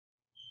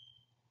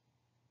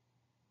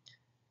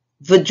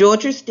The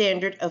Georgia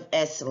Standard of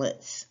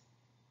Excellence.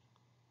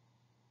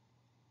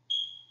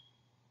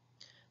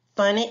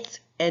 Phonics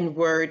and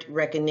word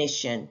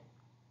recognition.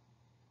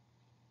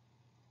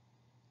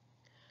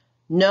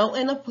 Know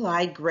and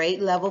apply grade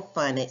level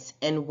phonics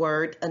and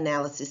word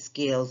analysis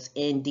skills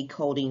in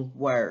decoding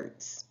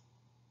words.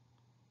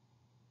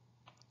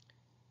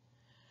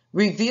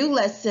 Review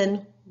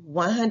lesson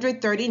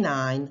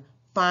 139,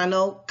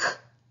 final K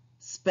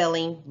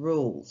spelling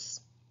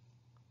rules.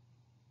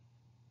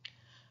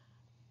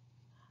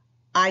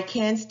 I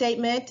can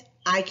statement.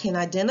 I can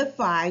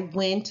identify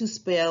when to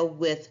spell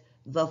with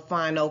the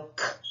final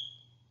K.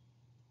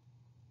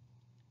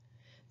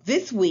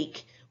 This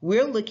week,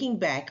 we're looking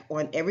back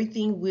on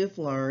everything we've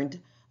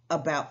learned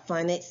about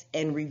phonics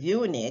and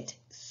reviewing it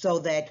so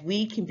that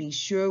we can be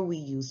sure we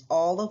use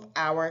all of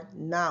our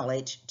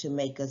knowledge to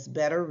make us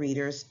better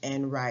readers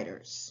and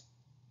writers.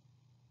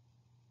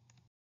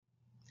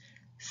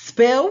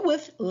 Spell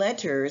with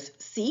letters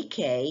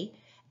CK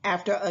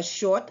after a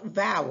short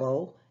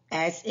vowel,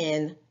 as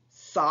in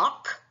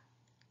sock,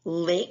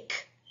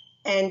 lick,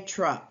 and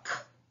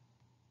truck.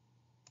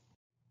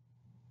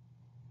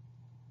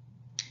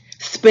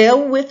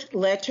 Spell with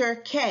letter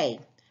K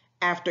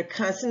after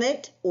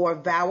consonant or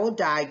vowel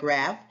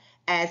digraph,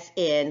 as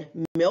in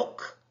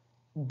milk,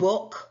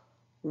 book,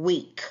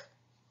 week.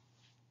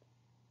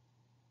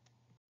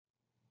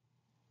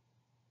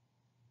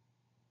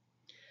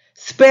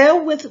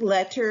 Spell with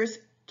letters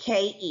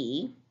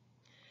KE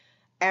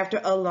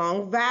after a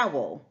long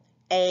vowel,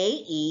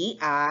 A-E-I-O-U,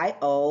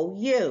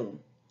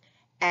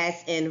 as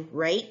in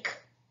rake,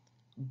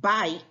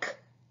 bike,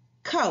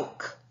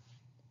 coke.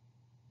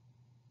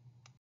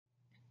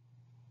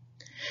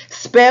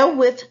 Spell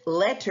with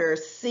letter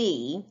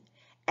C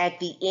at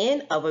the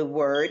end of a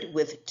word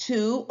with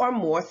two or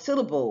more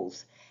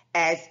syllables,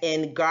 as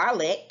in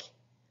garlic,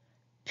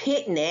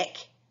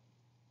 picnic,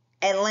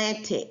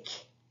 Atlantic.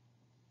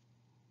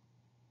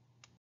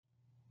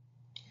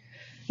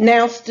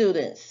 Now,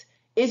 students,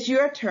 it's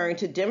your turn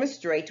to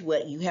demonstrate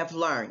what you have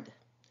learned.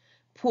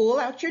 Pull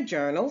out your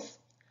journals,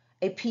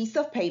 a piece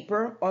of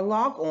paper, or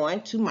log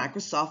on to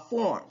Microsoft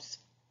Forms.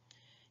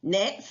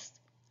 Next,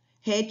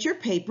 head your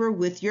paper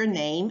with your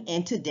name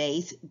and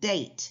today's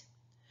date.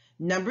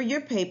 Number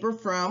your paper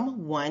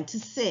from 1 to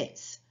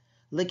 6.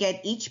 Look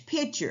at each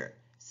picture.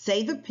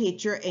 Say the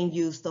picture and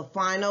use the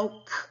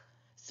final K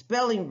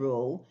spelling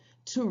rule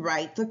to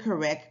write the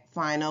correct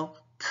final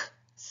K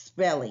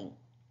spelling.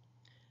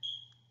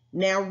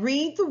 Now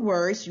read the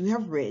words you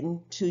have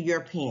written to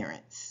your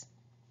parents.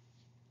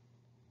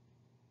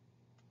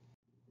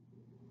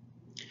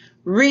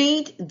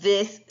 Read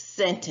this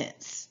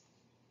sentence.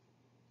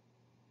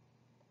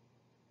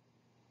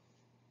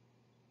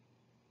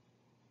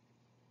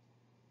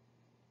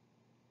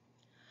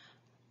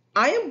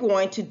 I am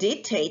going to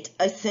dictate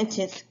a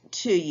sentence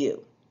to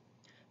you.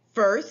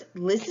 First,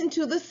 listen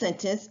to the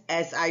sentence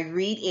as I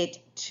read it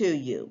to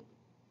you.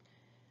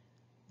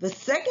 The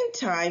second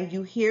time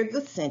you hear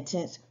the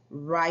sentence,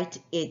 write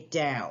it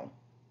down.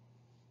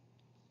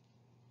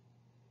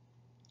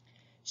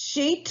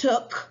 She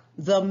took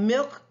the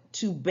milk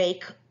to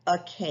bake a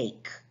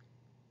cake.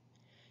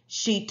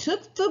 She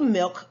took the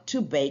milk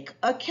to bake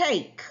a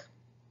cake.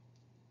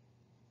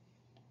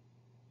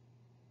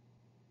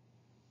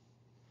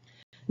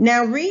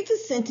 Now read the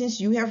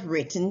sentence you have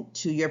written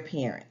to your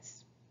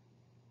parents.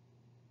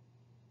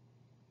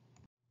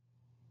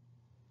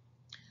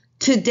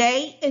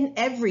 Today and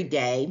every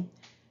day,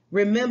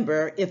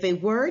 remember, if a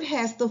word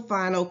has the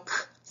final K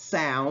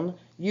sound,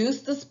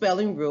 use the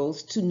spelling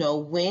rules to know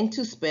when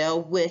to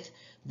spell with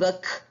the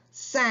K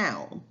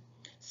sound.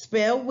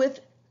 Spell with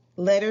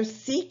letter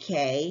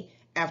CK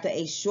after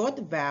a short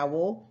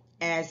vowel,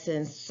 as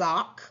in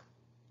sock,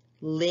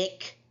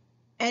 lick,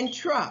 and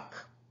truck.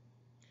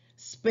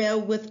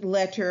 Spell with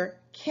letter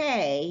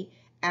K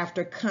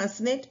after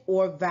consonant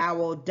or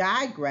vowel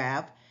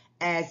digraph,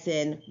 as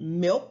in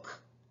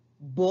milk,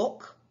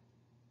 book,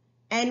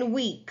 and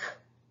week.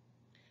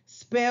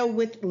 Spell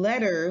with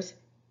letters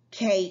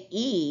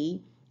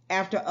KE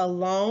after a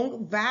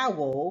long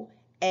vowel,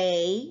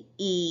 A-E-I-O-U,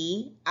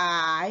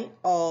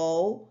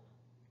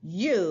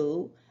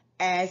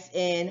 as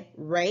in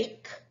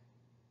rake,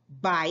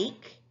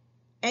 bike,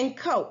 and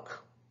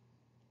coke.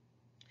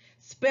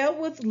 Spell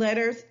with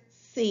letters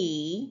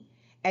C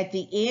at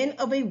the end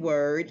of a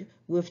word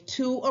with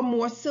two or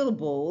more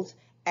syllables,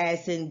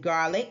 as in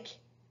garlic,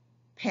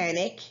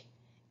 panic,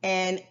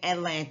 and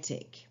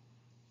Atlantic.